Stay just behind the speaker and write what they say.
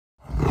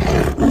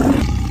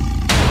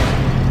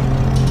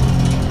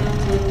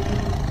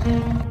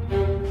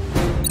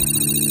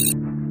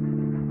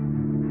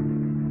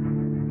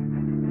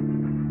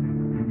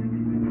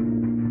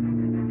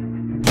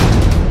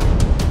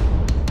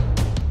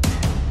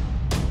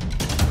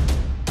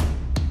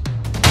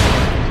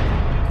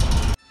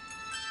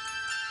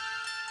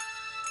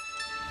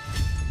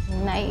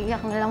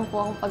iyak na lang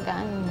po ako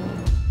pagkaan.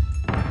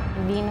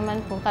 Hindi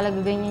naman po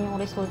talaga ganyan yung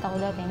resulta ko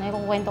dati.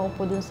 Naikukwento ko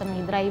po dun sa may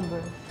driver.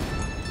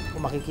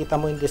 Kung makikita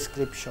mo yung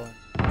description,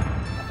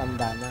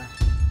 matanda na,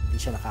 hindi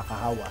siya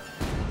nakakahawa.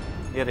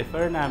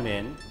 I-refer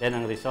namin, then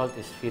ang result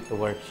is fit to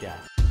work siya.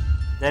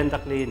 Then the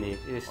clinic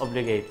is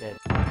obligated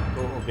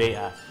to obey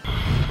us.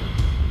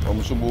 Huwag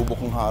mo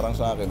sumubok ng harang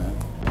sa akin, ha?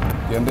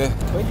 Tiende?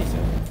 Pwede,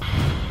 sir.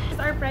 It's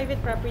our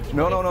private property.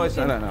 No.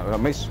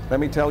 Miss,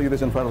 let me tell you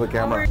this in front of the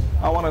camera.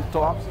 I want to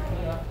talk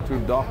to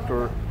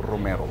Dr.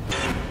 Romero.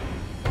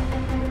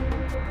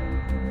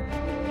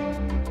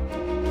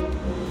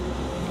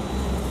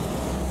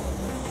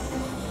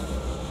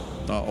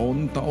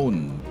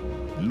 Taon-taon,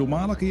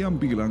 lumalaki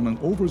ang bilang ng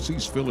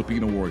overseas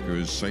Filipino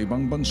workers sa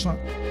ibang bansa.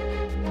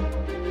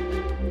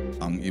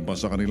 Ang iba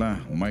sa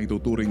kanila may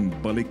tuturing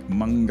balik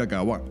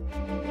manggagawa.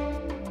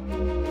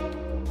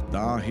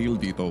 Dahil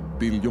dito,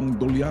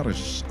 bilyong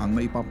dolyares ang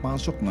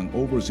naipapasok ng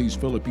overseas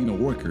Filipino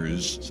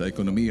workers sa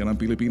ekonomiya ng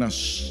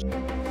Pilipinas.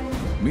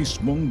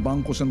 Mismong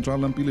Bangko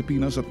Sentral ng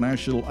Pilipinas at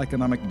National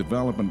Economic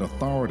Development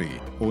Authority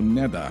o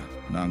NEDA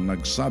na ang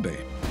nagsabi,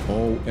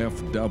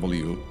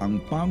 OFW ang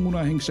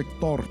pangunahing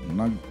sektor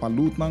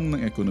nagpalutang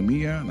ng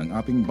ekonomiya ng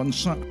ating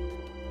bansa.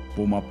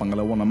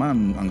 Pumapangalawa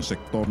naman ang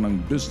sektor ng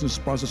business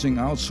processing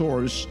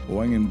outsource o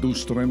ang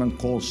industriya ng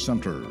call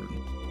center.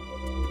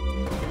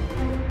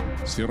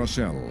 Si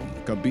Rachel,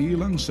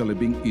 kabilang sa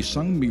 11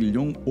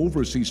 milyong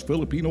overseas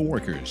Filipino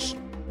workers,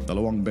 2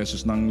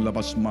 beses nang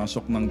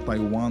labas-masok ng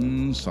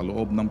Taiwan sa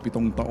loob ng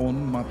 7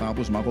 taon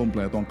matapos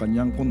makompleto ang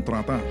kanyang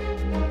kontrata.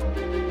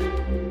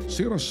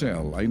 Si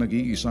Rachel ay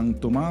nag-iisang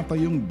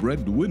tumatayong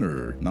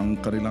breadwinner ng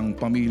kanilang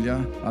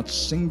pamilya at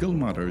single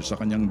mother sa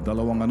kanyang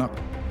 2 anak.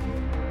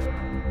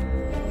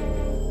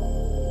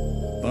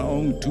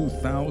 Taong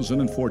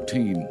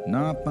 2014,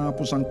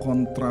 natapos ang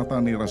kontrata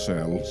ni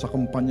Rachel sa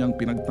kumpanyang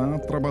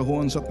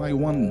pinagtatrabahuan sa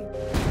Taiwan.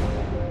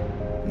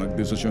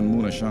 Nagdesisyon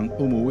muna siyang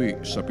umuwi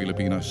sa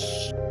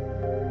Pilipinas.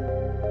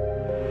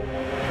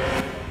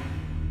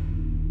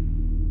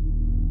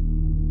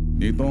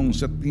 Nitong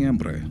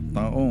Setyembre,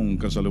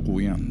 taong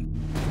kasalukuyan,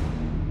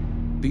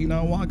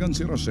 tinawagan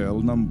si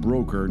Rachel ng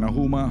broker na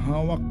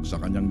humahawak sa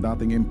kanyang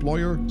dating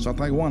employer sa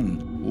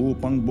Taiwan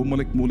upang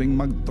bumalik muling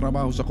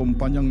magtrabaho sa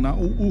kumpanyang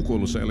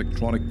nauukol sa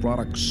electronic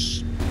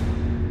products.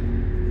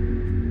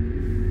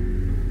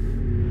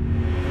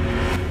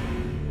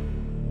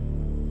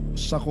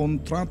 Sa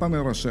kontrata ni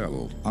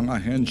Rachel, ang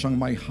ahensyang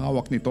may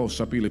hawak nito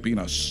sa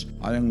Pilipinas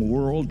ay ang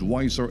World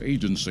Wiser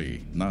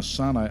Agency na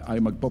sana ay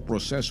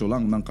magpoproseso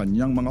lang ng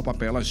kanyang mga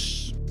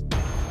papeles.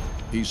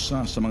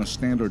 Isa sa mga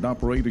standard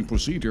operating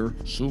procedure,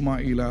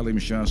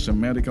 sumailalim siya sa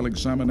medical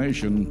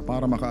examination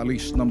para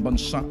makaalis ng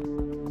bansa.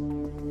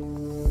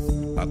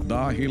 At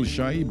dahil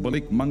siya'y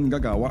balik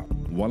manggagawa,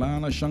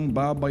 wala na siyang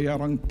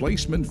babayarang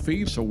placement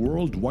fee sa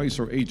World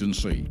Wiser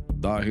Agency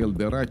dahil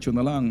diretso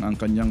na lang ang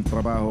kanyang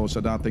trabaho sa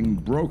dating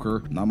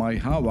broker na may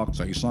hawak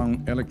sa isang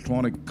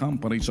electronic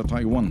company sa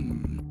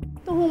Taiwan.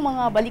 Ito yung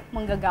mga balik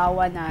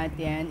manggagawa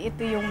natin,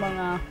 ito yung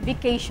mga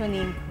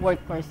vacationing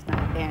workers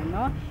natin.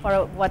 No?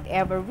 For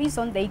whatever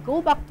reason, they go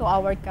back to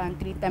our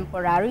country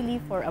temporarily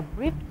for a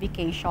brief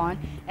vacation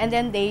and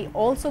then they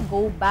also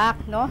go back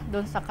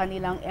doon sa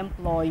kanilang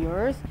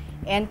employers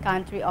and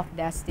country of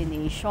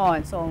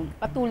destination. So,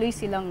 patuloy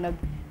silang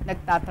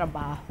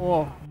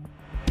nagtatrabaho.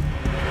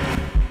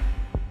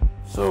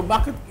 So,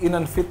 bakit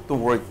in-unfit to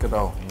work ka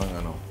daw ng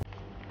ano?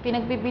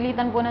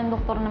 Pinagpipilitan po ng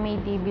doktor na may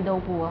TB daw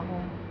po ako.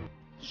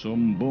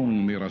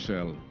 Sumbong ni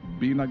Rachel,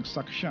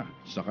 binagsak siya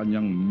sa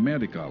kanyang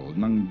medical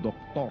ng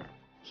doktor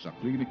sa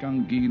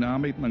klinikang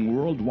ginamit ng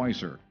World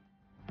Wiser,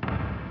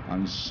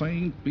 ang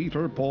St.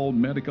 Peter Paul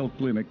Medical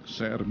Clinic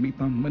sa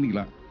Ermita,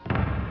 Manila.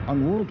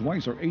 Ang World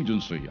Wiser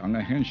Agency ang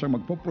ahensyang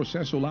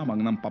magpoproseso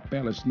lamang ng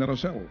papeles ni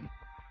Rachel.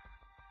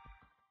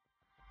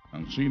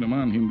 Ang sino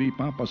man hindi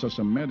papasa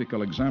sa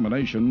medical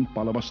examination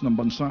palabas ng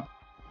bansa,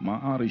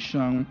 maaari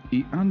siyang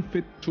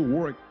i-unfit to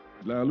work,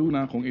 lalo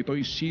na kung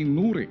ito'y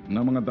sinuri ng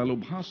mga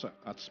dalubhasa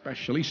at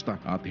spesyalista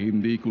at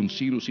hindi kung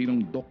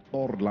sino-sinong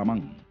doktor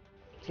lamang.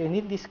 So in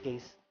this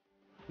case,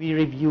 we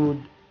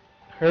reviewed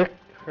her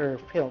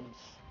films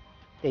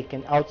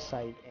taken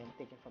outside and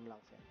taken from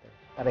lung center.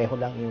 Pareho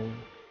lang yung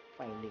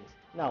findings.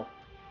 Now,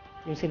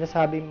 yung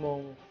sinasabi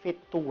mong fit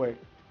to work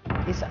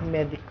is a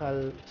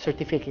medical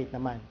certificate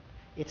naman.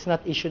 It's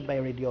not issued by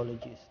a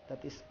radiologist. That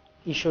is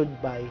issued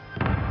by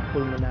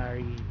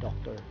pulmonary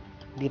doctor.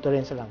 Dito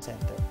rin sa lung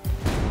center.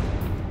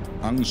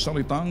 Ang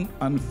salitang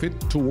unfit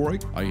to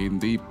work ay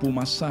hindi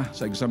pumasa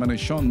sa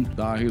eksaminasyon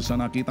dahil sa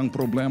nakitang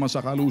problema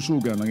sa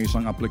kalusugan ng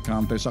isang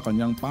aplikante sa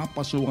kanyang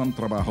papasukang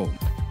trabaho.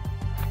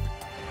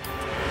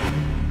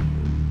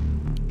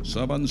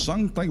 Sa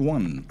bansang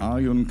Taiwan,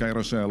 ayon kay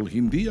Rachel,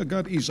 hindi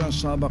agad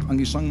isasabak ang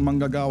isang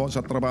manggagawa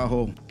sa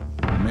trabaho.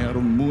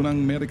 Meron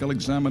munang medical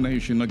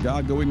examination na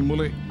gagawin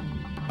muli.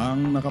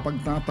 Ang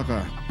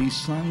nakapagtataka,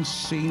 isang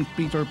St.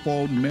 Peter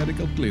Paul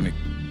Medical Clinic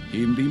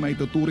hindi may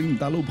tuturing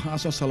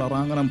dalubhasa sa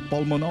larangan ng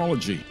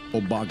pulmonology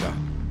o baga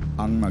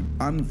ang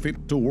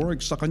nag-unfit to work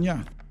sa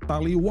kanya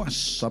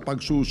taliwas sa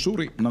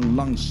pagsusuri ng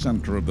Lung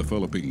Center of the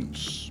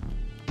Philippines.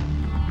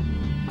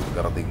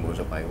 Karating mo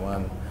sa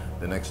Taiwan,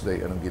 the next day,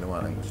 anong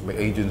ginawa? May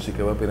agency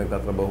ka ba?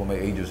 Pinagtatrabaho, may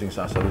agency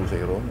sasalo sa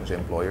iyo, sa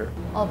employer?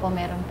 Opo,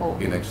 meron po.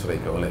 In-x-ray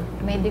ka ulit?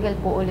 Medical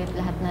po ulit,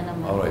 lahat na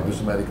naman. Alright, doon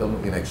sa medical,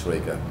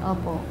 in-x-ray ka?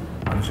 Opo.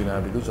 Ano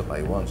sinabi doon sa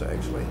Taiwan, sa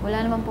x-ray? Wala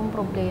naman pong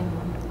problema.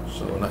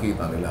 So,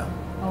 nakita nila?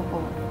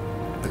 Opo.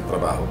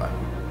 Nagtrabaho ka?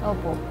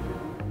 Opo.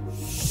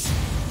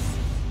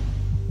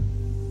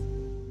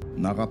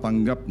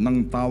 Nakatanggap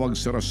ng tawag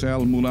si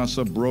Rosel mula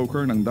sa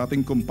broker ng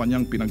dating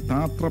kumpanyang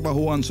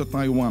pinagtatrabahuan sa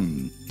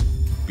Taiwan.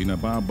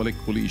 Pinababalik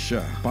uli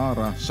siya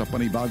para sa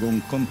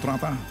panibagong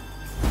kontrata.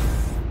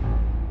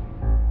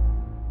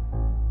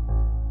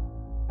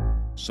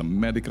 Sa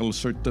medical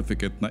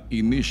certificate na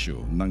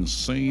inisyu ng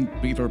St.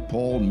 Peter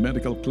Paul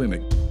Medical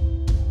Clinic,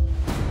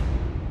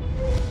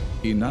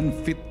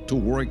 in-unfit to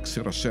work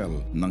si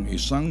Rosel ng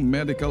isang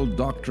medical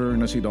doctor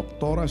na si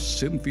Dr.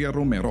 Cynthia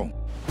Romero.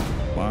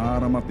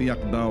 Para matiyak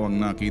daw ang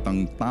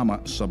nakitang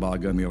tama sa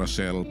baga ni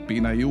Rosel,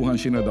 pinayuhan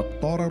si na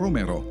Dr.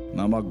 Romero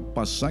na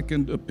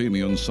magpa-second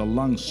opinion sa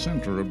Lung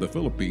Center of the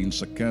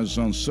Philippines sa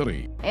Quezon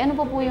City. Ano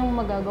po yung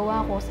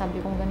magagawa ko?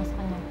 Sabi kong gano'n sa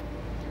kanya.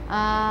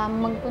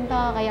 Magpunta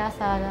ka kaya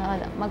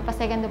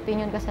magpa-second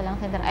opinion ka sa Lung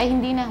Center. Ay,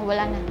 hindi na,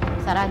 wala na.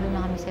 Sarado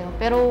na kami sa'yo.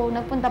 Pero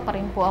nagpunta pa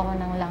rin po ako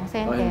ng Lung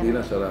Center. Hindi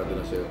na, sarado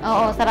na sa'yo?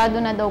 Oo, sarado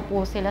na daw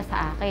po sila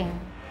sa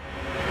akin.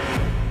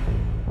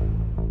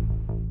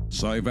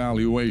 Sa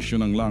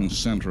evaluation ng Lung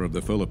Center of the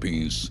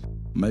Philippines,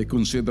 may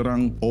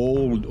konsiderang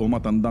old o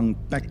matandang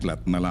peklat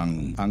na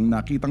lang ang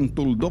nakitang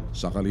tuldok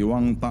sa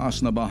kaliwang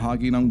taas na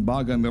bahagi ng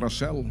baga ni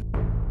Rosel.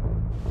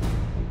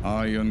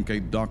 Ayon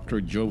kay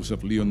Dr. Joseph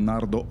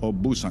Leonardo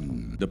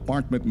Obusan,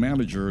 Department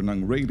Manager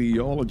ng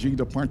Radiology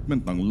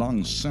Department ng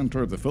Lung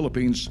Center of the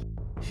Philippines,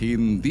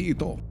 hindi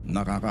ito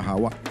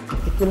nakakahawa.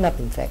 It will not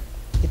infect.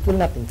 It will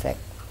not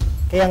infect.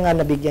 Kaya nga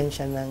nabigyan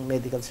siya ng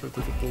medical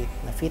certificate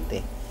na fit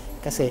eh.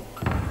 Kasi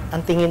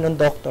ang tingin ng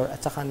doctor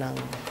at saka ng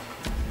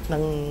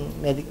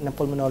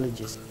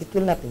pulmonologist, it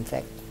will not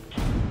infect.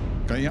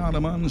 Kaya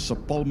naman sa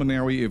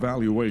pulmonary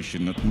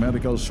evaluation at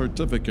medical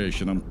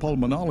certification ng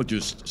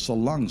pulmonologist sa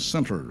Lung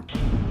Center,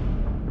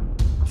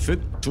 fit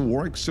to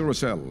work si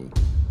Rosel,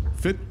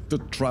 fit to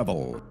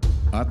travel,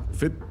 at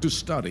fit to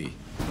study.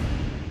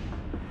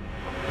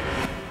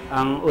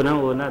 Ang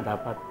unang-una,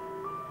 dapat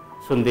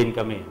sundin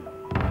kami,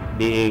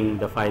 being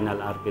the final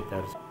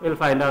arbiters. We'll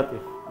find out if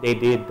they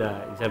did the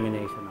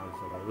examination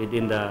also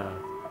within the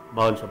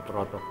bounds of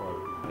protocol.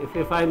 If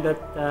we find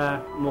that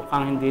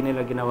mukhang hindi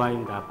nila ginawa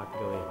yung dapat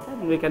gawin, then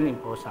we can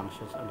impose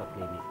sanctions on the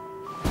clinic.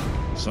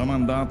 Sa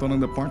mandato ng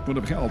Department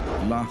of Health,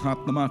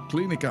 lahat ng mga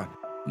klinika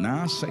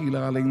nasa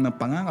ilalim ng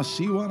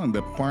pangangasiwa ng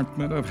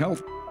Department of Health.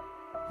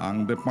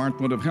 Ang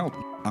Department of Health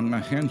ang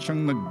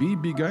ahensyang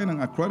nagbibigay ng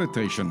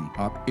accreditation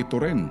at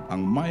ito rin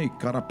ang may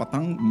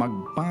karapatang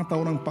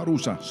magpataw ng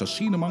parusa sa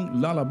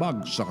sinumang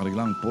lalabag sa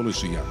kanilang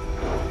polisiya.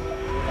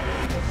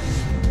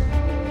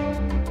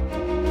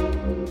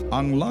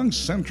 Ang Lung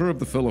Center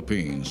of the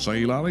Philippines sa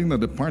ilalim ng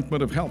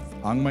Department of Health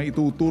ang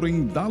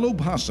maituturing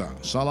dalubhasa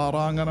sa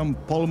larangan ng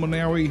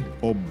pulmonary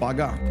o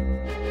baga.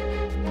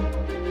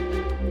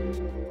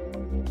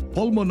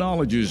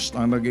 Pulmonologist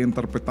ang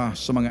nag-interpreta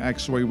sa mga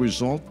x-ray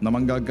result na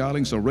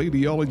manggagaling sa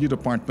Radiology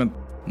Department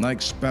na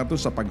eksperto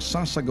sa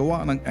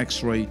pagsasagawa ng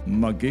x-ray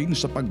maging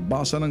sa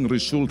pagbasa ng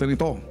resulta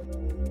nito.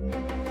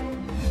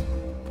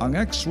 Ang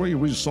x-ray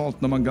result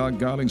na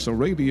manggagaling sa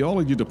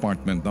Radiology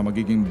Department na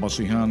magiging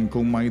basihan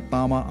kung may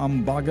tama ang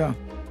baga.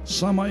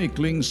 Sa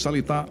maikling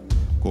salita,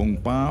 kung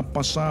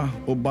papasa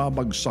o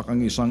babagsak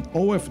ang isang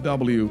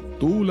OFW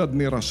tulad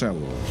ni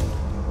Rosel.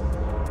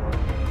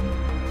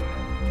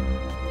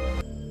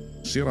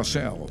 Si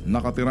Rosel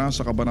nakatira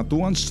sa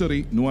Cabanatuan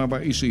City, Nueva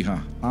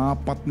Ecija.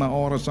 4 na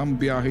oras ang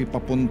biyahe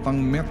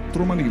papuntang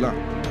Metro Manila.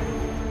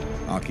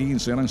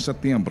 15 ng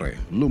Setyembre,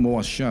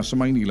 lumuwas siya sa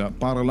Maynila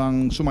para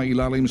lang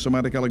sumailalim sa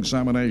medical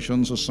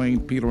examination sa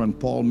St. Peter and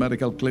Paul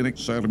Medical Clinic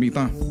sa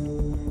Ermita.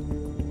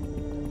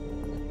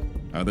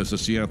 At sa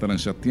 7 ng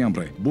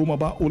Setyembre,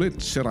 bumaba ulit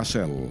si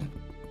Rosel.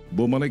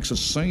 Bumalik sa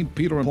St.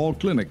 Peter and Paul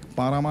Clinic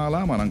para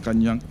malaman ang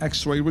kanyang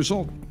x-ray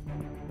result.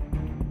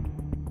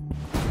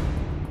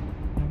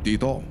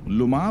 Dito,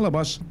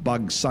 lumalabas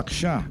bagsak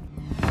siya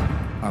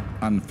at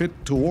unfit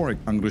to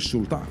work ang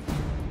resulta.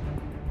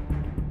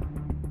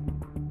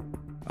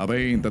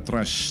 23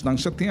 ng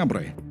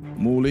Setyembre,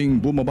 muling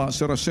bumaba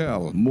si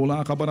Rosel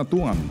mula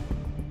Cabanatuan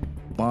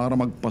para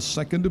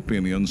magpa-second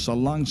opinion sa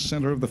Lung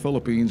Center of the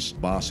Philippines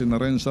base na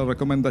rin sa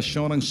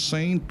rekomendasyon ng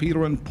St.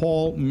 Peter and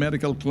Paul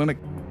Medical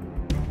Clinic.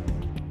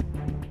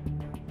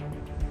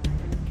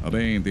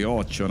 28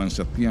 ng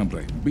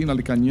Setyembre,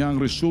 binalikan niya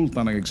ang resulta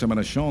ng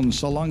eksaminasyon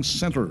sa Lung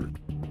Center.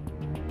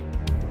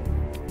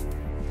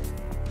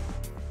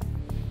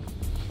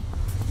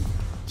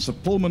 Sa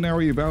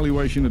pulmonary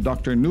evaluation ni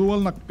Dr.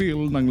 Newell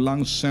Nakpil ng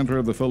Lung Center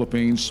of the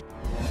Philippines,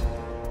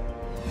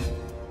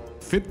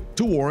 fit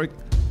to work,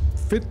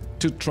 fit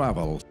to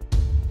travel,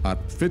 at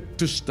fit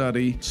to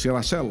study si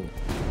Rosel.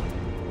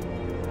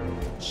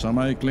 Sa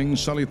maikling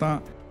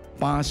salita,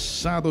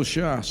 pasado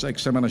siya sa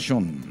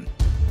eksaminasyon.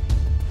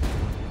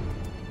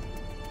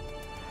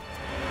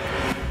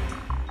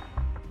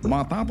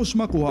 Matapos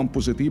makuha ang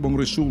positibong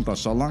resulta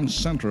sa Lung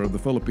Center of the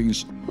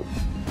Philippines,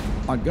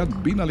 agad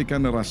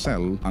binalikan ni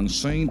Russell ang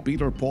St.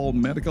 Peter Paul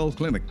Medical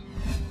Clinic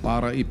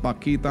para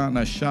ipakita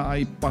na siya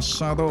ay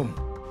pasado.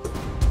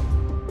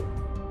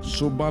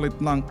 Subalit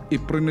nang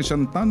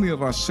ipresenta ni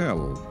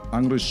Russell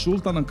ang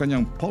resulta ng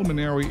kanyang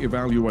pulmonary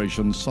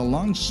evaluation sa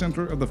Lung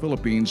Center of the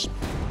Philippines,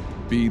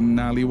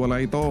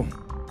 pinaliwala ito.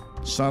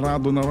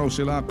 Sarado na raw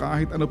sila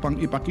kahit ano pang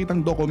ipakitang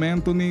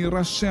dokumento ni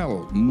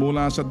Russell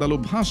mula sa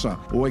dalubhasa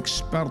o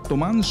eksperto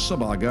man sa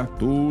baga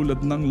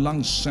tulad ng Lung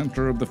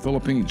Center of the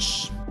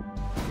Philippines.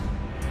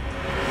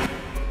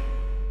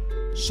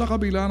 Sa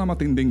kabila ng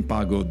matinding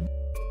pagod,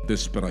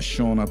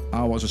 desperasyon at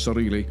awa sa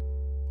sarili,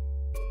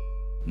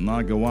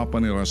 nagawa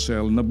pa ni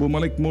Russell na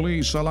bumalik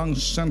muli sa Lung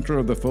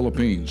Center of the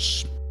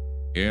Philippines.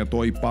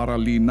 Ito ay para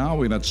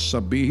linawin at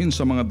sabihin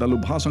sa mga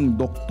dalubhasang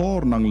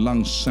doktor ng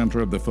Lung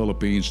Center of the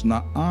Philippines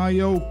na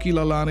ayaw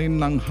kilalanin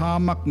ng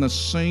hamak na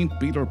St.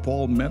 Peter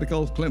Paul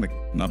Medical Clinic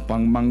na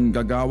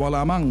pangmanggagawa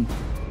lamang.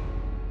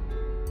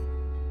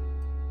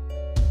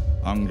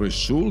 Ang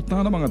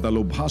resulta ng mga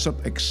dalubhas at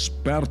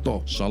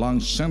eksperto sa Lung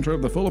Center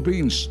of the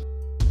Philippines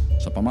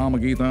sa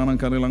pamamagitan ng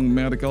kanilang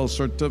medical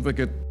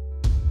certificate.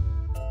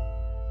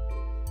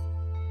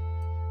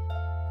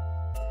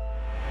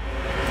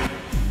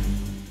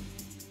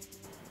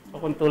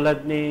 Kung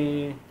tulad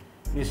ni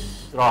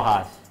Ms.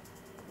 Rojas,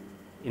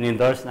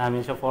 in-endorse namin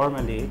siya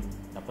formally,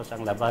 tapos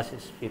ang labas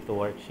is fit to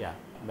work siya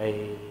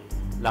by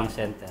Lung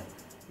Center.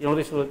 Yung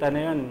resulta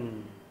na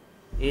yun,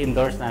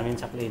 i-endorse namin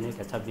sa clinic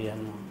at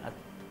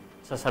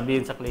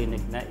sasabihin sa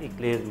clinic na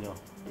i-clear nyo,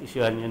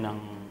 issuean nyo ng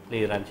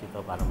clearance ito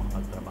para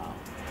makapagtrabaho.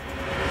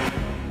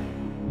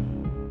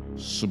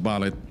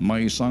 Subalit,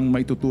 may isang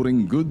may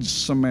tuturing Good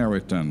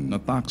Samaritan na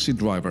taxi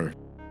driver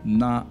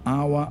na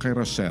awa kay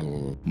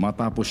Russell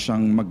matapos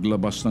siyang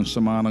maglabas ng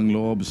sama ng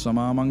loob sa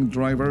mamang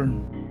driver.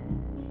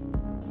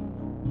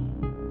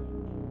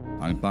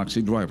 Ang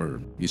taxi driver,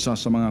 isa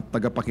sa mga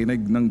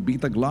tagapakinig ng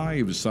Bitag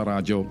Live sa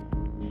radyo.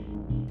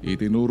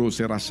 Itinuro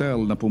si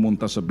Russell na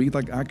pumunta sa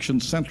Bitag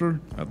Action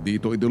Center at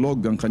dito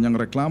idulog ang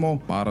kanyang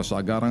reklamo para sa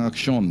agarang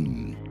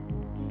aksyon.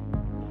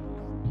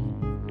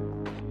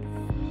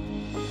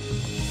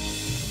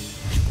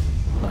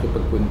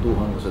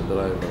 Nakipagkwentuhan ka sa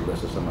driver dahil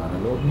sa sama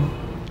ng loob mo?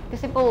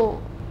 Kasi po,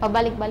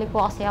 pabalik-balik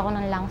po kasi ako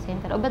ng Lung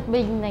Center. O ba't ba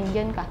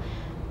nandiyan ka?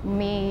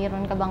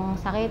 Mayroon ka bang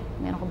sakit?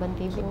 Meron ka bang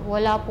TB?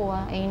 Wala po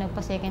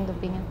nagpa-second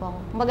opinion po ako.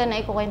 Kumbaga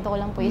naikukwento ko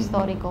lang po yung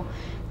story ko.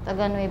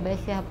 Taga Nueva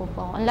Ecija po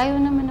ako. Ang layo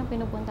naman na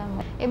pinupunta mo.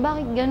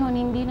 Bakit ganun?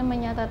 Hindi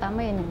naman yata tama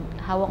yun.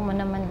 Hawak mo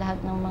naman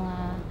lahat ng mga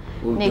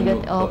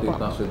negative. Pati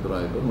taxi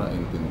driver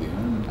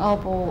naintindihan.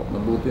 Opo.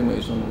 Mabuti may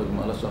isang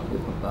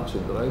nagmalasakit ng taxi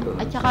driver.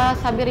 At saka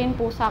sabi rin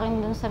po sa akin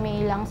dun sa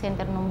may Lung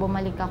Center nung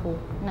bumalik ako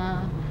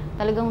na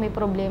talagang may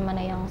problema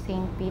na yung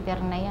St. Peter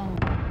na yan.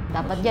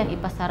 Dapat yan,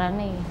 ipasara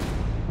na eh.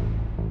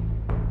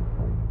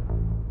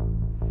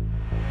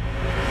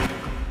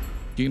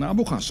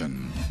 Kinabukasan,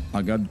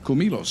 agad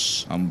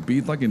kumilos ang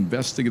Bitag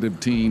Investigative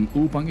Team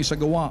upang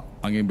isagawa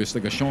ang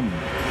investigasyon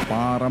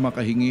para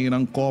makahingi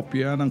ng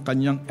kopya ng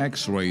kanyang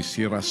x-ray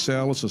si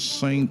Russell sa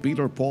St.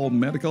 Peter Paul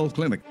Medical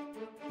Clinic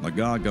na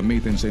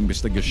gagamitin sa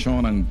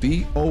investigasyon ng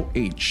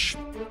DOH.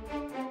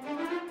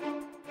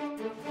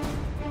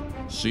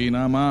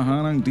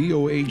 Sinamahan ng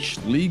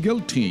DOH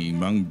Legal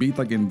Team ang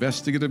Bitag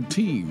Investigative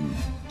Team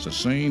sa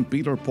St.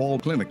 Peter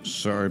Paul Clinic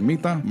sa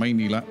Ermita,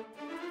 Maynila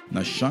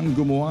na siyang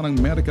gumawa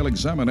ng medical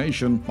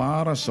examination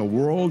para sa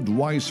World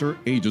Wiser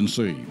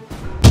Agency.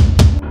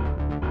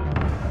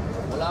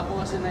 Wala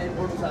po kasi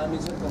na-inform sa amin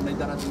sir kung may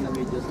darating na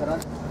video. Sir,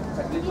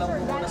 saglit lang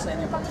po muna sa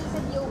inyo.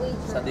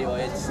 Sa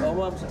DOH. Oo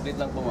ma'am, saglit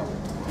lang po ma'am.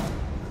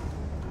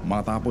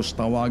 Matapos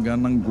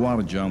tawagan ng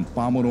gwardya ang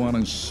pamunuan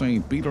ng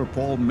St. Peter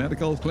Paul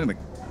Medical Clinic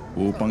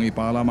upang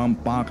ipaalam ang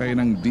pakay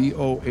ng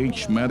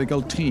DOH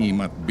Medical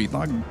Team at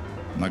Bitag,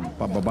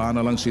 nagpababa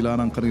na lang sila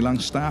ng kanilang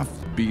staff.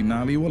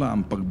 Binaliwala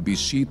ang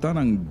pagbisita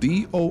ng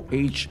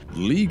DOH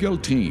Legal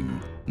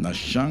Team na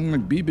siyang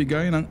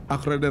nagbibigay ng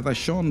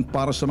akreditasyon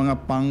para sa mga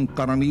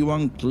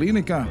pangkaraniwang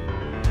klinika.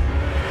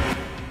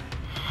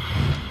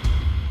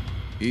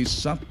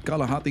 Isa't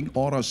kalahating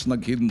oras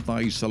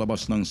naghintay sa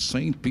labas ng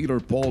St. Peter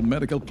Paul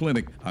Medical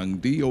Clinic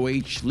ang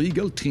DOH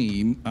Legal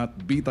Team at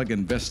Bitag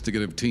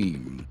Investigative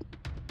Team.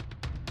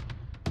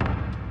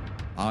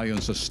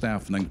 Ayon sa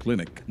staff ng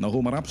clinic na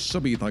humarap sa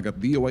Bitag at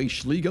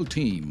DOH Legal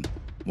Team,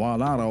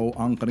 wala raw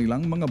ang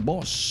kanilang mga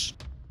boss.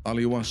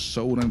 Taliwas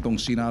sa unang itong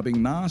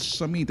sinabing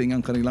nasa meeting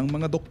ang kanilang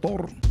mga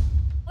doktor.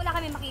 Wala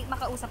kami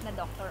makausap na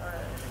doktor or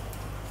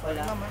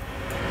wala?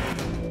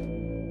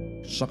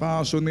 Sa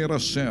kaso ni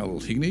Russell,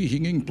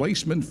 hinihinging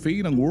placement fee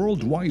ng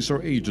World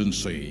Wiser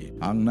Agency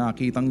ang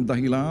nakitang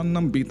dahilan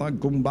ng Bitag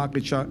kung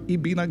bakit siya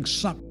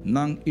ibinagsak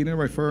nang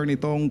inirefer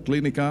nitong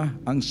klinika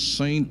ang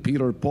St.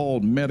 Peter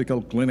Paul Medical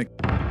Clinic.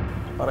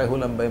 Pareho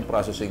lang ba yung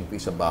processing fee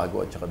sa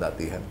bago at saka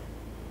datihan?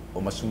 O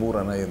mas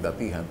mura na yung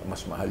datihan o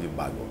mas mahal yung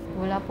bago?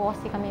 Wala po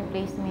kasi kami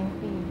placement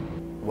fee.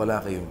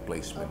 wala kayong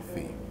placement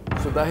fee.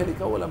 So dahil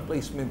ikaw walang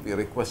placement fee,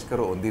 request ka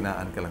roon,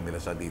 dinaan ka lang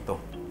nila sa dito.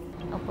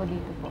 Opo,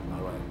 dito po.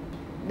 Alright.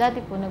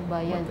 Dati po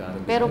nagbayad.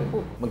 Pero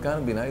po,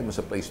 Magkano binayad mo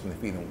sa placement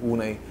fee nung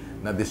unay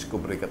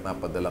na-discover ka at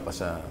napadala ka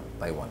sa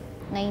Taiwan?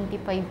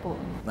 95 po.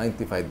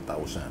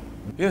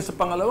 95,000. Yan, sa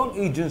pangalawang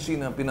agency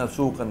na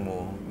pinasukan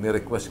mo,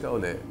 ni-request ka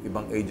uli,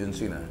 ibang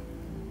agency na,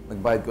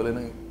 nagbayad ko ulit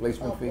ng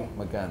placement fee,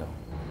 magkano?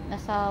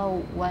 Nasa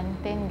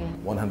 110 eh.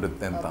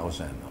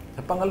 110,000.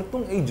 Sa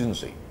pangalatong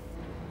agency,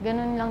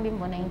 Ganun lang din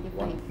po,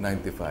 95.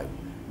 95.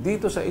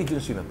 Dito sa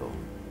agency na to,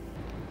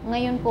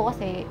 Ngayon po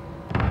kasi,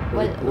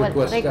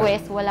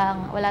 Request ka?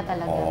 wala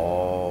talaga.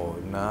 oh,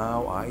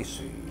 now I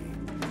see.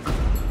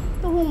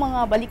 Ito yung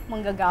mga balik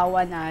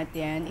manggagawa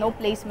natin, no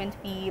placement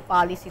fee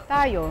policy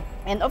tayo.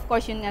 And of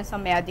course, yun nga sa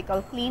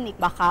medical clinic,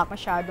 baka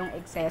masyadong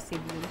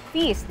excessive yung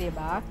fees, di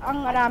ba?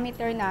 Ang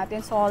parameter natin,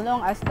 so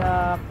long as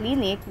the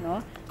clinic, no,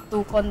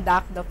 to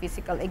conduct the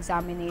physical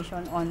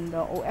examination on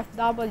the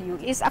OFW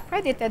is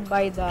accredited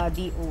by the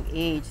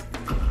DOH.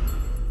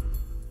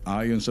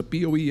 Ayon sa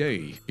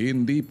POEA,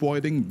 hindi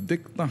pwedeng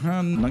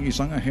diktahan ng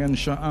isang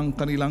ahensya ang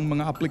kanilang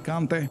mga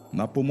aplikante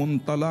na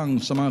pumunta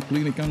lang sa mga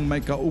klinikang may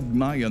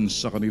kaugnayan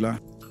sa kanila.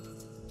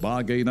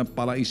 Bagay na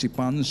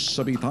palaisipan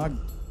sa bitag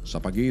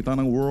sa pagitan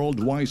ng World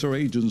Wiser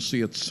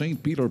Agency at St.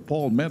 Peter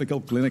Paul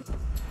Medical Clinic.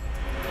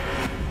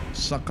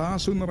 Sa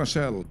kaso ni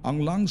Racel, ang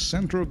Lung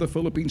Center of the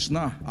Philippines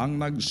na ang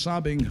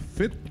nagsabing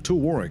fit to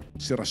work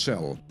si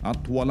Racel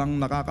at walang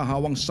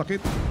nakakahawang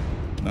sakit.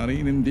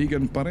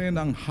 Naninindigan pa rin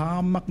ang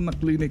hamak na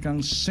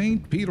klinikang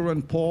St. Peter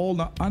and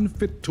Paul na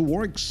unfit to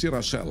work si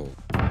Racel.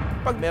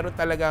 Pag meron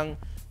talagang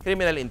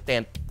criminal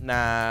intent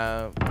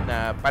na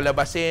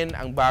palabasin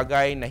ang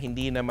bagay na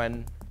hindi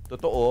naman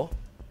totoo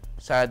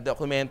sa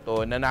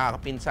dokumento na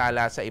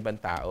nakakapinsala sa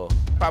ibang tao.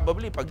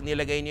 Probably, pag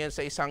nilagay niyo yan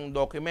sa isang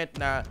document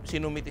na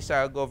sinumiti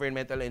sa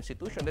governmental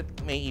institution, that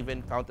may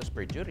even count as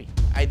perjury.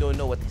 I don't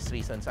know what his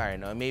reasons are.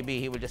 No? Maybe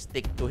he will just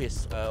stick to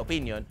his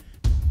opinion.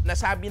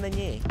 Nasabi na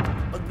niya eh.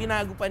 Pag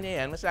binago pa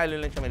niya yan, mas lalo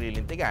lang siya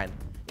malilintigan.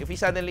 If he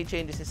suddenly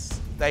changes his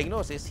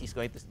diagnosis, he's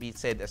going to be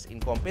said as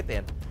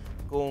incompetent.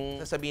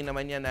 Kung sasabihin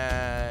naman niya na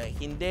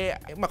hindi,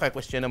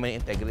 maka-question naman yung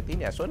integrity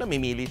niya. So,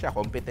 namimili siya,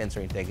 competence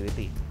or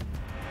integrity.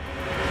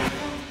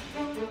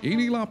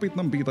 Inilapit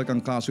ng bitag ang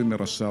kaso ni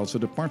Racel sa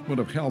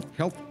Department of Health,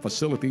 Health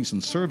Facilities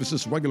and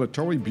Services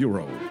Regulatory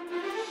Bureau.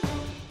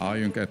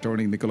 Ayon kay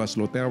Attorney Nicolas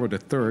Lotero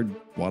III,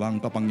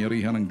 walang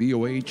kapangyarihan ng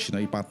DOH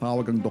na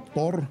ipatawag ang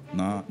doktor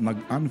na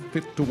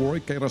nag-unfit to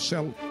work kay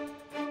Racel.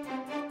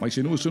 May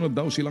sinusunod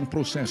daw silang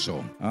proseso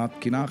at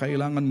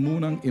kinakailangan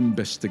munang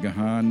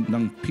imbestigahan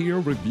ng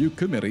Peer Review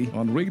Committee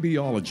on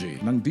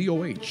Radiology ng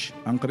DOH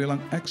ang kanilang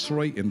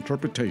X-ray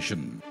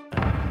interpretation.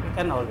 We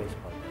can always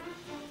call that.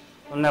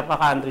 Kung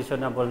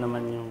napaka-unreasonable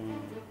naman yung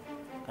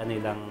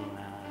kanilang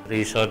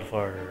reason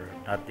for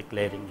not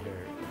declaring her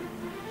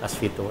as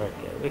fit to work,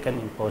 we can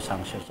impose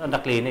sanctions on the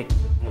clinic.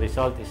 The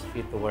result is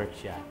fit to work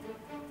siya.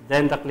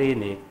 Then the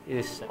clinic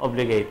is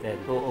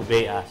obligated to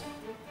obey us.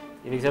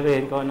 Ibig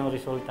sabihin, kung anong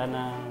resulta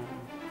na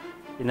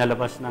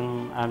pinalabas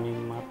ng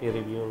aming mga peer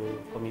review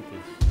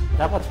committees,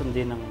 dapat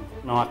sundin ng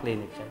mga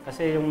clinic siya.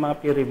 Kasi yung mga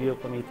peer review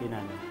committee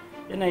namin,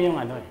 yun na yung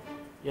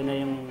yun na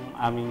yung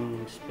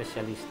aming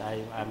specialista,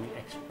 yung aming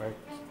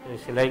experts.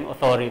 Sila yung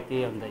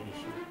authority on the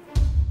issue.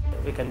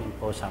 We can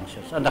impose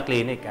sanctions on the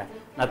clinic,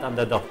 not on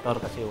the doctor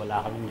kasi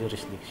wala kaming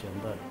jurisdiction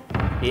doon.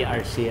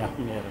 PRC ang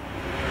meron.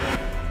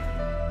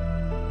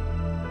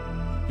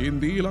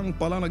 Hindi lang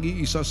pala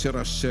nag-iisa si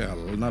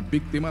Racel na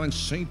biktima ng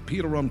St.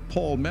 Peter and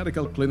Paul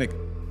Medical Clinic,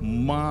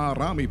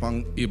 marami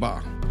pang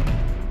iba.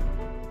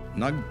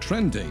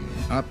 Nag-trending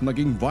at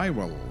naging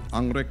viral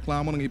ang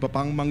reklamo ng iba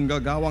pang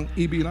manggagawang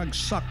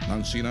ibinagsak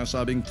ng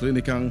sinasabing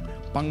klinikang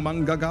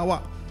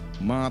pangmanggagawa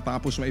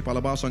matapos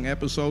maipalabas ang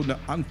episode na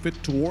unfit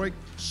to work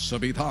sa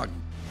bitag.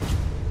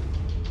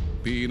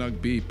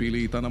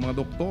 Pinagpipilitan ng mga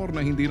doktor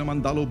na hindi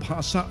naman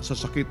dalubhasa sa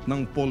sakit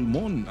ng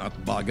pulmon at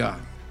baga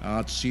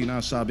at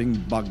sinasabing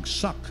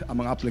bagsak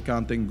ang mga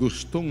aplikanteng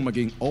gustong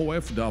maging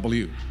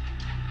OFW.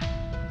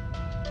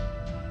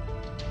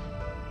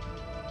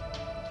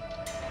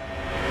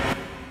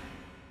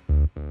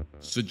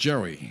 Si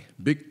Jerry,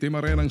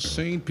 biktima rin ng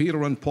St.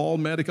 Peter and Paul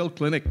Medical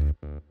Clinic.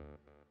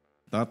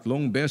 3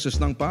 beses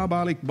nang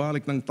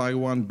pabalik-balik ng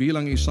Taiwan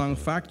bilang isang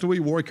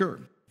factory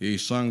worker.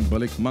 Isang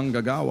balik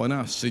manggagawa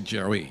na si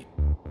Jerry.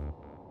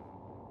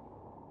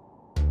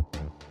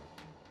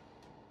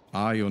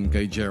 Ayon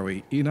kay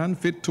Jerry,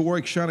 in-unfit to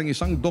work siya ng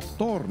isang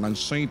doktor ng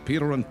St.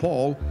 Peter and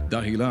Paul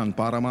dahilan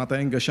para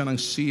mataengga siya ng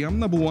 9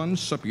 na buwan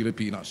sa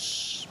Pilipinas.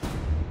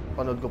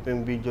 Panood ko po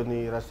yung video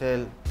ni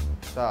Racel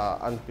sa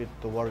unfit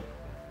to work.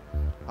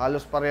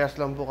 Halos parehas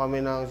lang po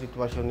kami ng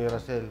sitwasyon ni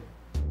Racel.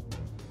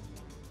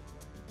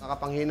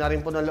 Nakapanghina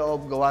rin po ng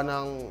loob, gawa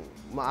ng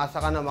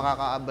maasa ka na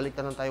makakabalik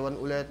ka ng Taiwan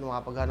ulit,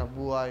 makapaghanap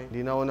buhay.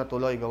 Hindi na ako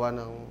natuloy, gawa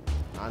ng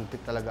na-unfit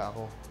talaga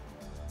ako.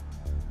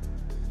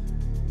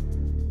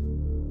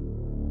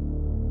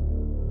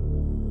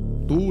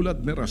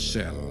 Tulad ni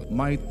Rachel,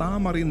 may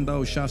tama rin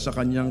daw siya sa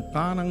kanyang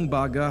kanang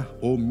baga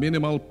o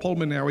minimal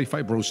pulmonary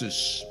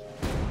fibrosis.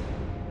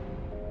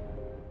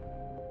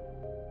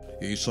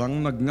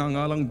 Isang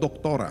nagngangalang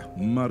doktora,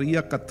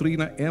 Maria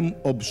Katrina M.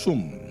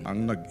 Obsum,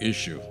 ang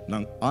nag-issue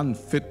ng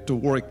unfit to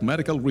work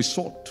medical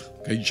result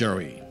kay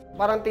Jerry.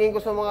 Parang tingin ko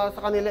sa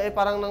kanila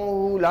parang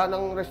nanghuhula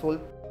ng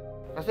result.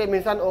 Kasi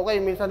minsan okay,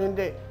 minsan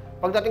hindi.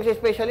 Pagdating sa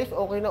specialist,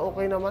 okay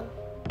naman.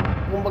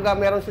 Kumbaga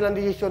meron silang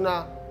desisyon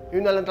na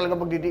yun na lang talaga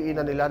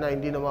pagdidiinan nila na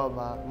hindi na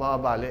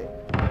mababali.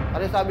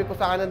 Kasi sabi ko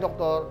sa akin ng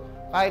doktor,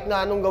 kahit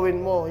na anong gawin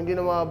mo, hindi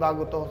na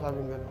mababago to,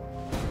 sabi gano'n.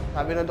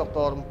 Sabi ng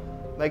doktor,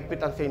 maigpit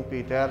ang St.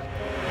 Peter.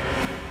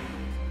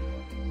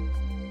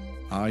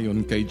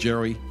 Ayon kay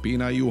Jerry,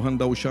 pinayuhan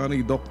daw siya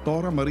ni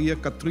Dr. Maria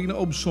Katrina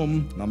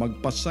Obsum na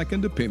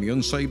magpa-second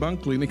opinion sa ibang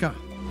klinika.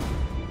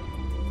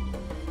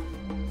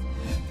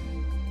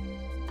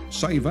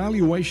 Sa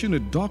evaluation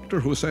ni Dr.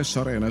 Jose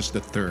Sarenas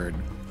III,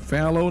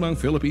 fellow ng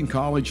Philippine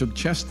College of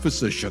Chest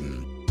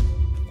Physician,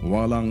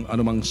 walang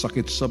anumang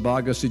sakit sa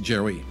baga si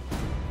Jerry.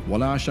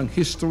 Wala siyang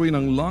history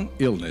ng lung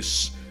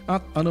illness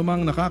at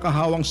anumang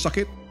nakakahawang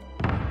sakit.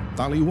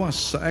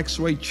 Taliwas sa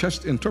X-ray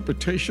chest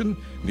interpretation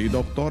ni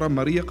Dr.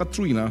 Maria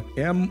Katrina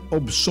M.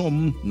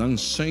 Obsum ng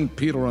St.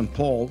 Peter and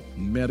Paul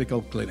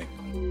Medical Clinic.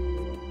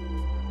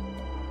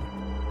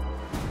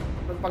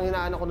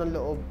 Nagpanghinaan ako ng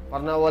loob.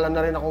 Parang nawalan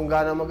na rin akong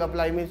gana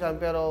mag-apply minsan,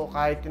 pero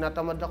kahit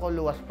tinatamad ako,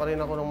 luwas pa rin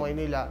ako ng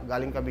Maynila,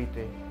 galing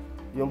Cavite.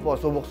 Yun po,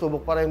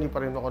 subok-subok pa rin, hindi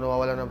pa rin ako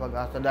nawawalan ng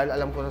pag-asa dahil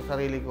alam ko sa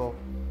sarili ko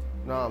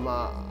na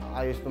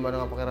maayos naman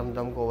ang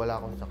pakiramdam ko, wala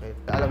akong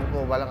sakit. Alam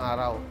ko, balang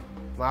araw,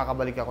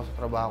 makakabalik ako sa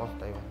trabaho ko sa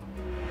Taiwan.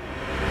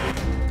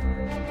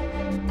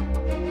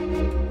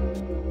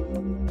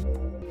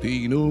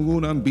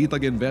 Tinungo ng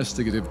Bitag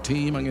Investigative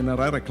Team ang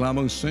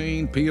inarereklamong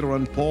St. Peter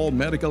and Paul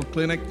Medical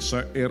Clinic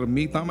sa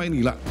Ermita,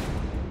 Maynila.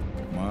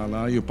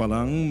 Malayo pa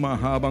lang,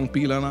 mahabang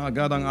pila na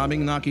agad ang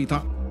aming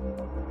nakita.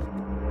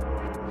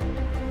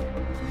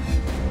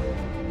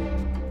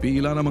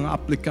 Pila ng mga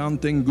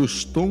aplikanteng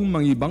gustong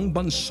mangibang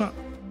bansa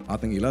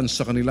at ang ilan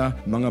sa kanila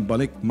mga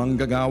balik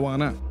manggagawa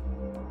na.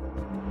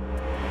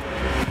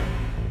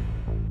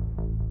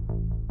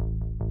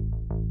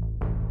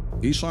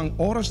 Isang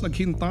oras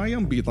naghintay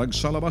ang bitag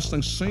sa labas ng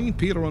St.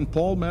 Peter and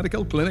Paul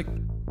Medical Clinic.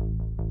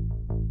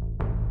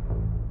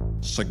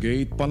 Sa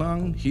gate pa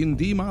lang,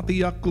 hindi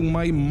matiyak kung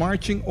may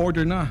marching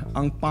order na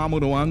ang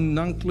pamunuan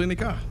ng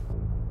klinika.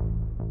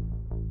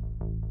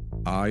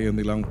 Ayaw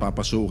nilang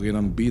papasukin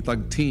ang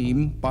bitag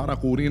team para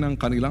kunin ang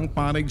kanilang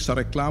panig sa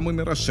reklamo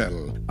ni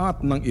Rachel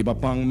at ng iba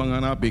pang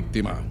mga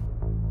nabiktima.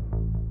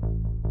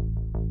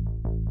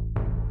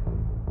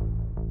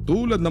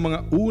 Tulad ng mga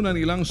una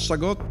nilang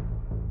sagot,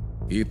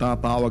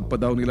 itatawag pa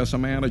daw nila sa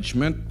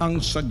management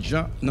ang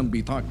sadya ng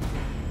bitag.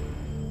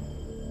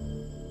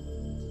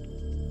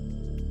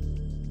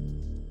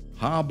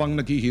 Habang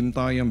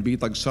naghihintay ang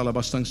bitag sa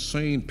labas ng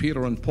St.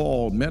 Peter and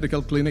Paul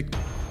Medical Clinic,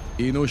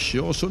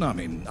 inosyoso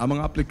namin ang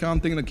mga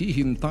aplikanteng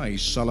naghihintay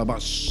sa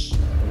labas.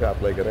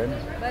 Nag-apply ka rin?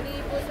 Bali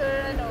po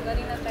sir,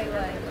 galing ng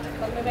Taiwan.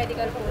 Pag may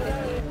medical po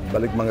ulit.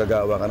 Balik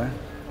manggagawa ka na?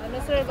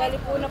 Sir, bali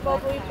po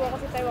napauwi po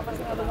ako sa Taiwan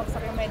kasi nga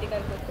bumagsak yung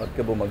medical ko. Ba't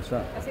ka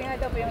bumagsak? Kasi nga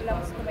daw po yung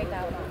lungs ko may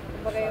tama.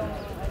 Kumbaga yung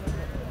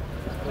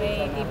may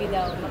TB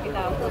daw, makita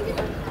ko.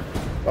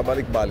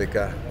 Pabalik-balik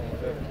ka.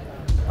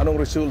 Anong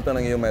resulta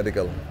ng iyong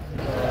medical?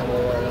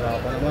 Wala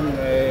pa naman.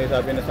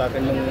 Sabi na sa akin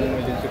ng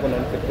agency ko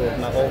noon, fit to work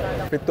na ako.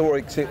 Fit to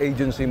work si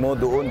agency mo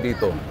doon,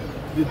 dito?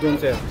 Doon,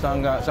 sir.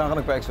 Saan ka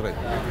nagpa-x-ray?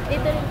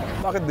 Dito rin.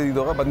 Bakit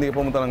dito ka? Ba't hindi ka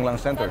pumunta ng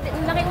lung center?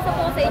 Nakiusap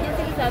po sa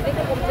agency, sabi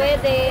ko kung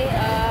pwede.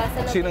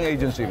 Sinong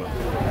agency mo?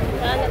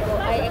 Sana po,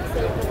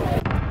 IXL po.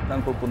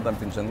 Saan pupunta ang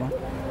pinsan mo?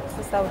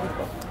 Sa Saudi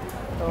po.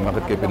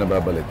 Bakit kayo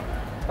pinababalik?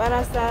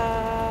 Para sa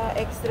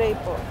x-ray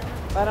po.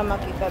 Para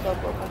makita daw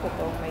po kung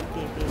totoo may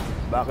TB.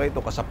 Baka ito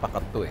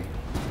kasapakat to eh.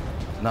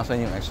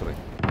 Nasaan yung x-ray?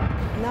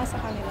 Nasa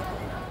kanila po.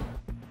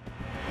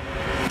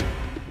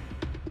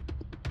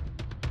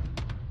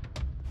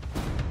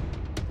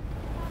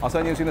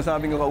 Asan yung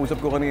sinasabing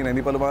kausap ko kanina? Hindi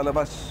pa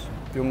lumalabas.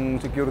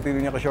 Yung security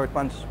niya ka-short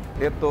pants.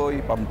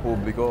 Ito'y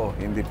pampubliko,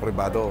 hindi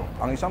pribado.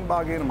 Ang isang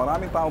bagay na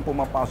maraming taong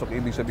pumapasok,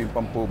 ibig sabihin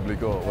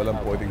pampubliko.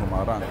 Walang pwedeng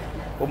humarang.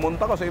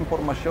 Pumunta ka sa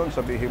impormasyon,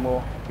 sabihin mo,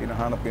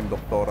 hinahanap yung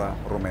Doktora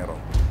Romero.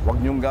 Huwag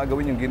niyong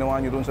gagawin yung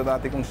ginawa niyo doon sa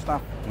dati kong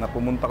staff na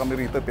pumunta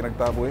kami rito,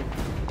 pinagtabo eh.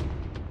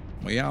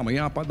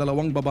 Maya-maya pa,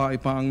 dalawang babae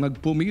pa ang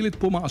nagpumilit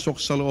pumasok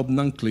sa loob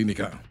ng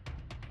klinika.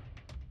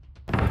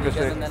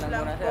 Kasi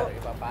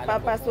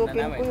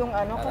papasukin ko yung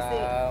kasi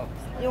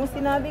yung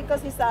sinabi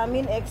kasi sa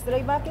amin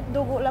x-ray, bakit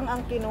dugo lang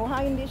ang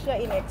kinuha, hindi siya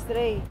in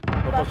x-ray?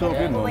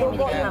 Papasukin mo.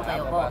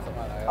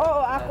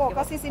 Oo, ako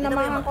kasi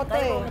sinamahan ko to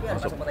eh.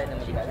 Pasok.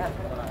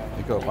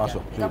 Ikaw,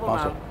 pasok. Sige,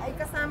 pasok. Ay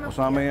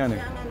kasama yan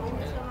eh.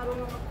 Hindi siya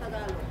marunong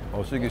magtagalog.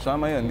 O sige,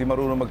 sama yan. Hindi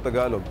marunong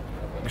magtagalog.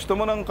 Gusto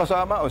mo nang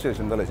kasama? O sige,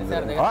 sandali.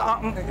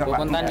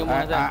 Pupuntahan niyo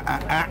muna, sir.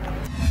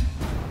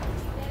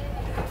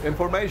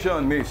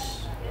 Information,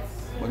 miss.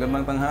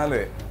 Magandang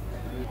tanghali.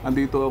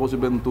 Andito ako si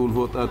Ben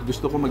Tulhot at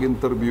gusto ko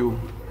mag-interview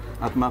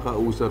at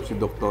makausap si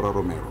Dr.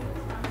 Romero.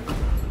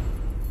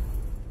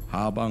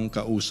 Habang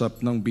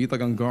kausap ng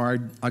bitagang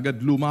guard, agad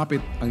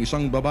lumapit ang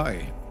isang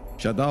babae.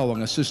 Siya daw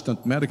ang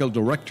Assistant Medical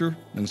Director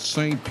ng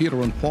St.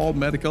 Peter and Paul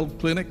Medical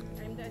Clinic.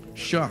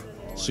 Siya,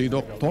 si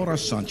Dr.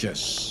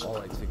 Sanchez.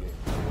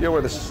 You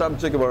were the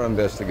subject of our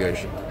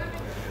investigation.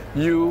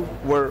 You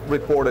were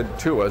reported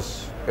to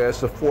us as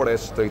a fourth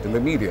estate in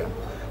the media.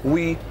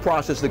 We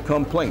processed the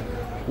complaint.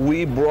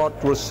 We brought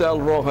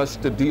Rosel Rojas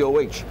to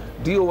DOH.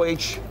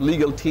 DOH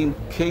legal team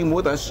came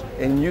with us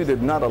and you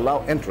did not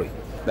allow entry.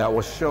 That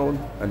was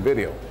shown on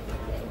video.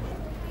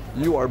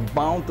 You are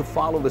bound to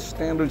follow the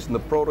standards and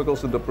the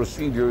protocols and the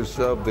procedures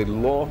of the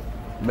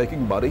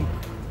law-making body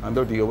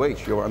under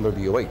DOH. You are under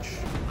DOH.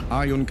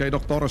 Ayon kay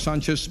Dr.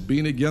 Sanchez,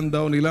 binigyan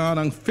daw nila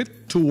ng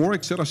fit to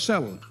work si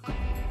Rosel.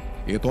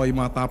 Ito ay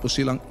matapos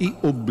silang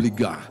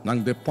iobliga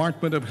ng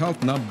Department of Health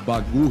na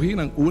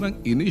baguhin ang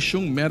unang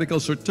inisyong medical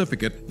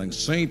certificate ng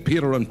St.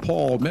 Peter and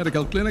Paul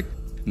Medical Clinic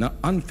na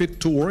unfit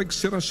to work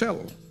si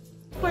Rosel.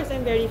 Of course,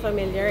 I'm very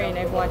familiar and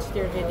I've watched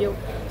your video.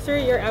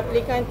 Sir, your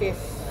applicant is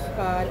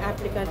an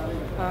applicant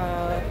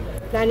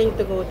planning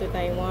to go to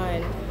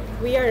Taiwan.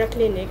 We are a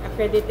clinic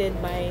accredited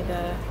by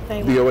the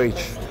Taiwan. DOH.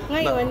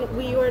 Ngayon,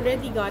 we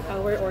already got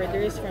our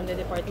orders from the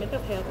Department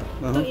of Health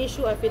to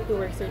issue a fit to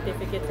work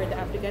certificate for the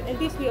applicant, and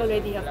this we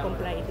already have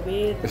complied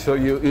with. So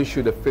you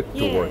issued a fit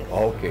to work.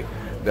 Okay,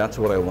 that's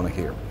what I want to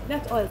hear.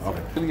 That's all, sir.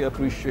 Okay. Really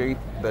appreciate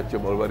that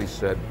you've already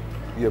said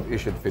you have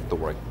issued fit to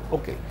work.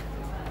 Okay,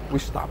 we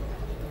stop.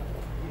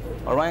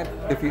 All right,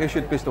 if you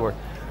issued fit to work,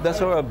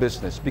 that's our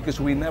business because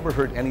we never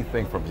heard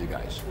anything from you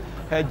guys.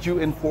 Had you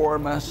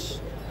informed us,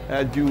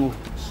 had you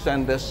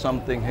send us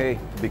something, hey,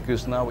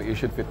 because now we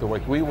issued fit to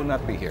work, we would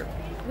not be here.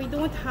 We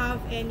don't have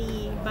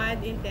any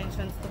bad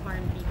intentions to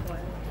harm people.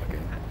 Okay.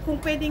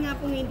 Kung pwede nga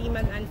pong hindi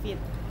mag-unfit,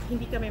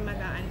 hindi kami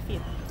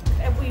mag-unfit.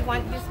 We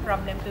want this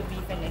problem to be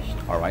finished.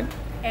 All right.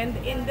 And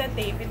in the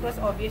tape, it was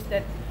obvious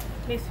that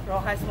Ms.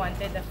 Rojas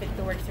wanted a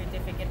fit-to-work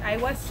certificate. I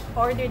was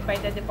ordered by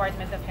the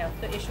Department of Health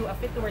to issue a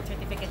fit-to-work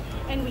certificate,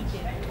 and we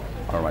did.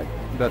 All right.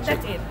 That's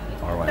it.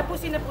 All right.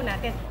 Tapusin na po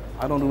natin.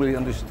 I don't really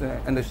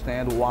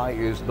understand why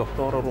is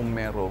Dr.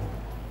 Romero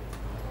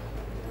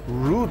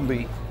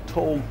rudely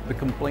told the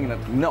complainant,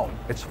 no,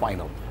 it's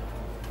final.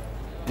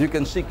 You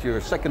can seek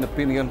your second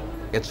opinion,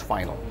 it's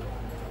final.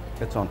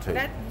 It's on tape.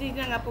 That di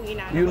na nga pong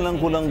inaano. Yun lang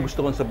ko lang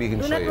gusto kong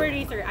sabihin Do sa'yo. not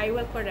worry, sir. I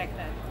will correct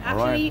that.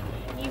 Actually,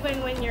 even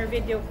when your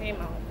video came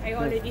out, I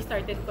already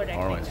started correcting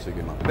All right, that.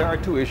 sige ma'am. There are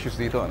two issues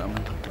dito.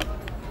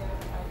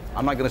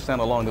 I'm not going to stand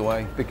along the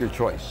way. Pick your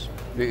choice.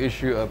 The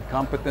issue of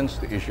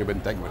competence, the issue of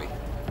integrity.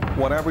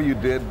 Whatever you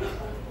did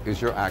is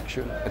your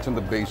action. It's on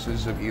the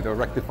basis of either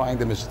rectifying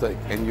the mistake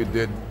and you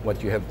did what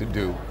you have to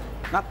do,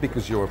 not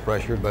because you were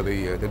pressured by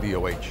the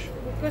DOH.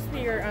 Because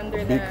we are under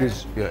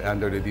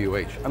under the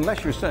DOH.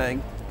 Unless you're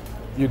saying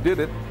you did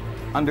it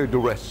under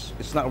duress.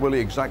 It's not really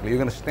exactly. You're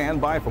going to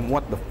stand by from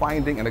what the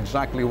finding and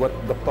exactly what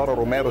Dr.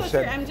 Romero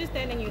said. Sir, I'm just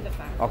telling you the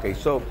facts. Okay,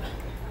 so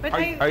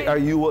are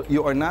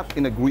you are not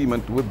in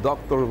agreement with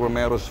Dr.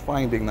 Romero's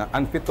finding na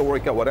unfit to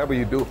work out, whatever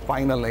you do,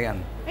 final na yan?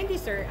 Hindi,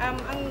 sir.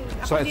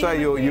 So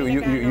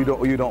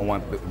you don't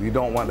want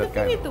that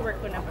kind. Fit to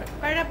work ko na po.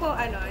 Para po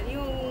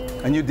yung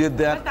And you did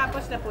that.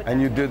 matapos na po. And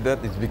you did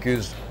that is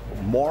because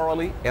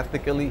morally,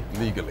 ethically,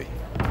 legally.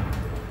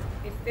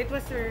 It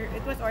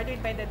was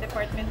ordered by the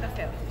Department of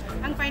Health.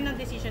 Ang final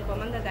decision po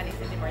manggagaling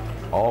sa department.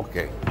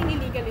 Okay. Nothing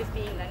illegal is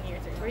being done here,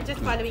 sir. We're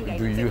just following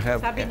guidelines. Do you have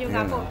Sabi niyo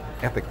nga po,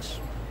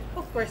 ethics?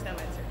 of course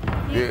naman, sir.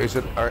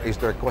 Is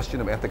there a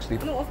question of ethics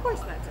dito? No, of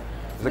course not, sir.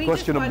 It's a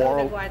question of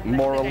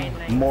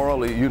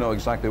morally, you know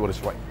exactly what is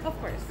right. Of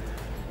course.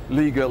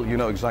 Legal, you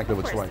know exactly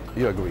what's right.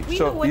 You agree.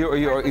 So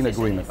you are in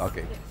agreement.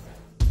 Okay.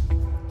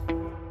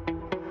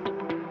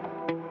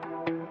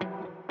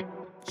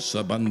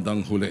 Sa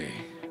bandang huli,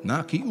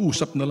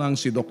 nakiusap na lang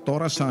si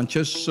Dr.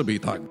 Sanchez sa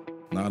bitag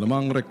na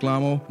anumang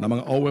reklamo ng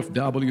mga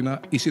OFW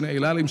na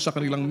isinailalim sa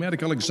kanilang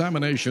medical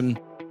examination,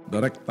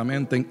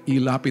 direktamenteng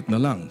ilapit na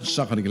lang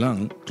sa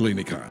kanilang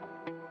klinika.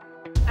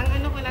 Ang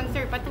ano ko lang,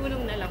 sir,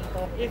 patulong na lang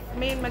po. If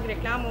may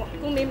magreklamo,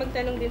 kung may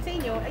magtanong din sa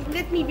inyo,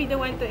 let me be the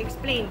one to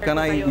explain. Can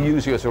I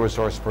use you as a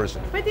resource person?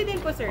 Pwede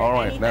din po, sir. All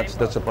right,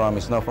 that's a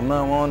promise. Now from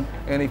now on,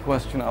 any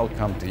question I'll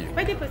come to you.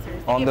 Pwede po, sir.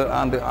 On the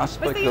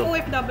aspect Basta yung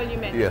OFW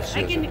method. Yes.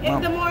 If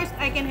the more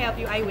I can help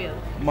you, I will.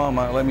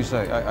 Mama, let me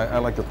say,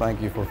 I like to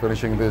thank you for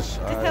finishing this.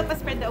 Just help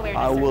us spread the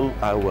awareness.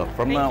 I will.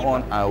 From now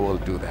on, I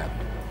will do that.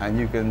 And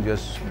you can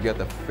just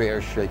get a fair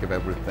shake of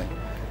everything.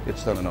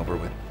 It's done and over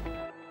with.